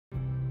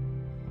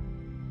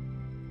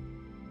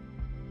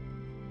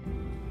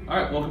All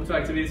right, welcome to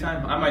Activity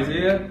Time. I'm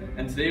Isaiah,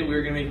 and today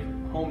we're gonna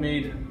make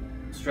homemade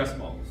stress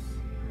balls.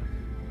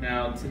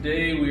 Now,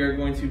 today we are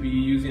going to be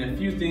using a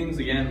few things,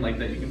 again, like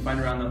that you can find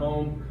around the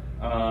home,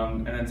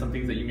 and then some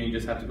things that you may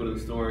just have to go to the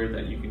store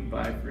that you can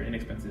buy for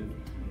inexpensive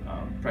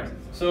prices.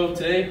 So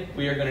today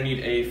we are gonna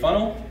need a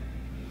funnel.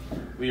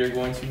 We are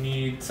going to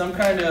need some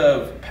kind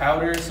of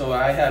powder. So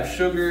I have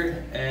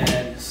sugar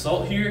and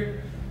salt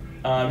here.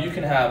 You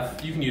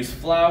can use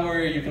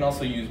flour, you can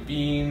also use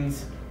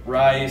beans,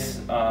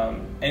 rice,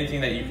 anything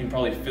that you can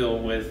probably fill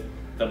with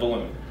the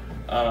balloon.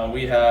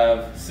 We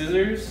have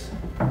scissors.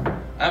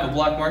 I have a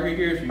black marker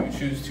here if you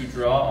choose to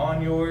draw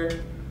on your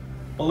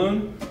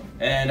balloon.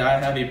 And I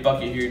have a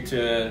bucket here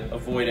to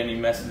avoid any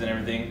messes and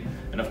everything.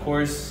 And of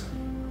course,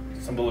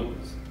 some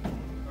balloons.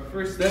 Our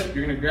first step,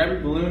 you're gonna grab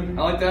your balloon.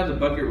 I like to have the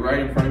bucket right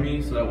in front of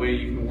me so that way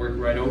you can work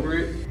right over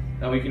it.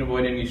 That way you can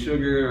avoid any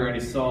sugar or any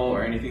salt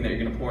or anything that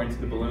you're gonna pour into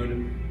the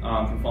balloon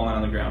from falling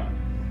on the ground.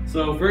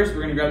 So first,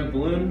 we're gonna grab the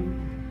balloon.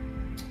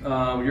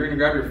 You're gonna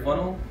grab your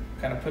funnel,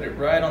 kind of put it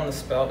right on the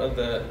spout of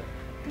the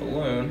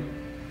balloon.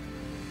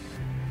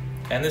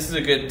 And this is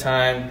a good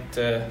time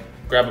to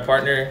grab a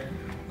partner,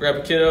 grab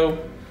a kiddo,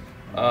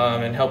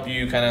 and help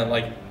you kind of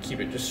like keep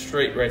it just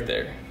straight right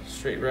there.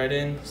 Straight right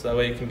in, so that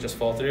way it can just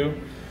fall through.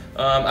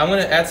 I'm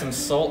gonna add some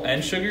salt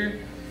and sugar.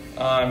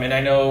 And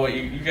I know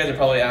you guys are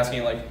probably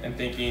asking and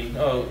thinking,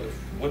 oh,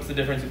 what's the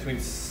difference between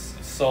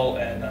salt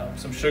and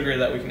some sugar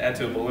that we can add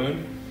to a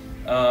balloon?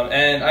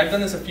 And I've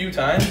done this a few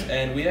times,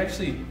 and we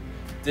actually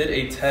did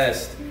a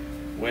test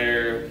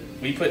where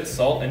we put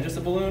salt in just a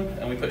balloon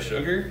and we put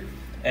sugar,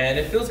 and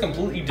it feels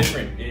completely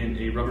different in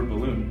a rubber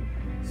balloon.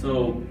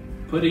 So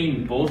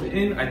putting both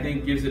in, I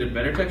think, gives it a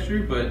better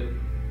texture, but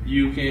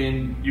you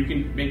can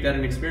make that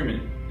an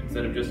experiment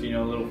instead of just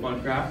a little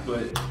fun craft.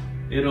 But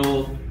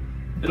it'll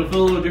feel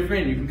a little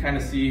different. You can kind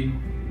of see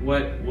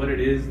what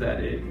it is that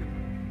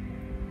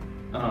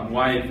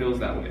why it feels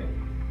that way.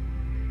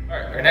 All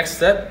right, our next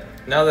step.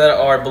 Now that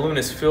our balloon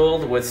is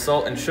filled with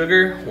salt and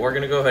sugar, we're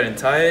gonna go ahead and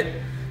tie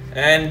it.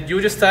 And you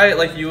would just tie it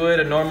like you would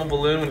a normal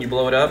balloon when you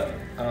blow it up.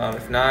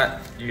 If not,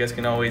 you guys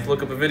can always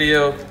look up a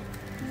video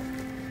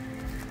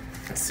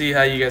and see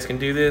how you guys can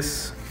do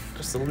this.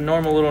 Just a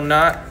normal little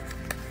knot,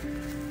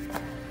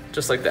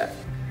 just like that.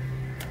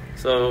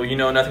 So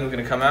nothing's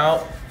gonna come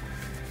out.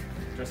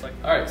 Just like,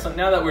 all right, so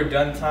now that we're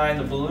done tying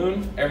the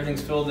balloon,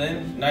 everything's filled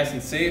in, nice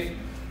and safe.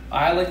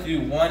 I like to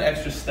do one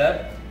extra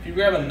step. If you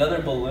grab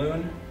another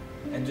balloon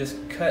and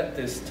just cut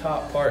this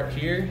top part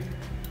here.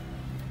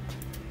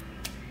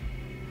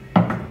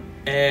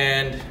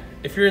 And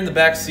if you're in the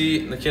back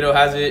seat and the kiddo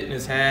has it in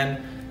his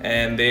hand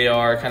and they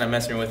are kind of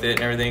messing with it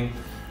and everything,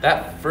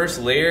 that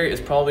first layer is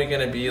probably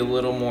gonna be a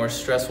little more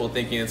stressful,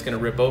 thinking it's gonna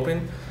rip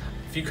open.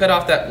 If you cut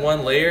off that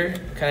one layer,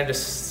 kind of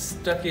just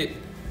stick it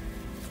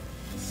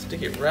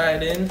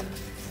right in,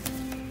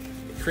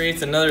 it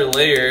creates another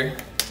layer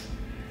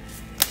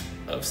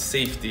of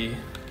safety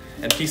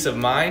and peace of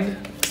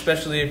mind,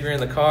 especially if you're in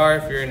the car,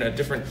 if you're in a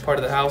different part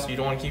of the house you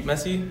don't want to keep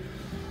messy.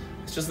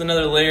 It's just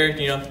another layer,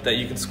 that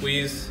you can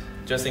squeeze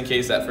just in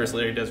case that first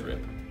layer does rip.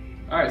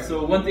 All right,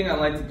 so one thing I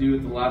like to do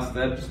with the last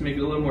step, just make it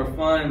a little more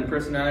fun and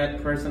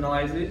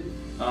personalize it.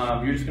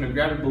 You're just gonna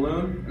grab your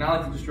balloon, and I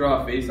like to just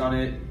draw a face on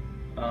it.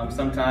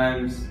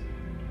 Sometimes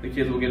the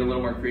kids will get a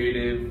little more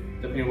creative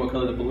depending on what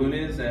color the balloon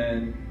is,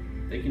 and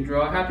they can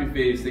draw a happy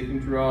face, they can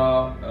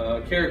draw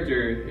a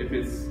character. If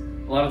it's,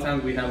 a lot of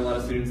times we have a lot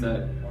of students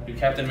that do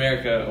Captain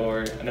America or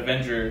an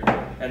Avenger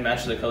and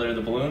match the color of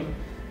the balloon.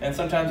 And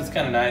sometimes it's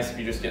kind of nice if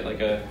you just get like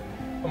a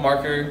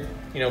marker,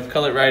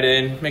 color it right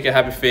in, make a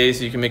happy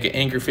face. You can make an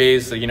anger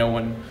face, so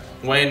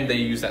when they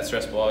use that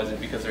stress ball, is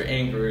it because they're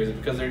angry, or is it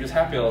because they're just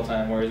happy all the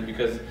time, or is it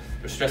because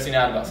they're stressing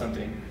out about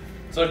something?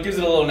 So it gives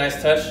it a little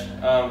nice touch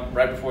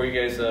right before you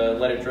guys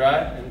let it dry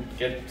and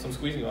get some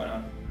squeezing going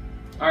on.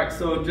 All right,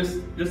 so just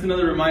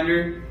another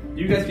reminder,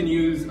 you guys can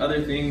use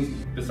other things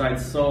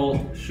besides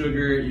salt,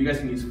 sugar. You guys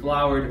can use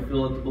flour to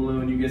fill up the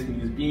balloon. You guys can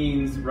use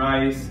beans,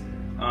 rice.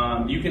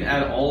 You can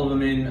add all of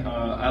them in.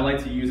 I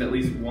like to use at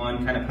least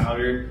one kind of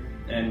powder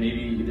and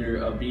maybe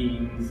either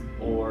beans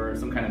or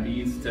some kind of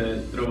beads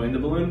to throw in the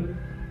balloon.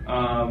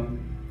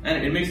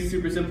 And it makes it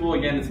super simple.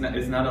 Again,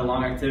 it's not a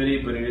long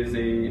activity, but it is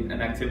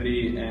an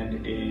activity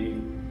and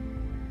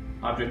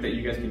a object that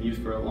you guys can use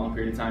for a long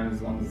period of time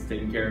as long as it's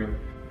taken care of.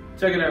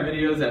 Check out our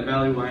videos at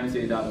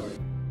valleyymca.org.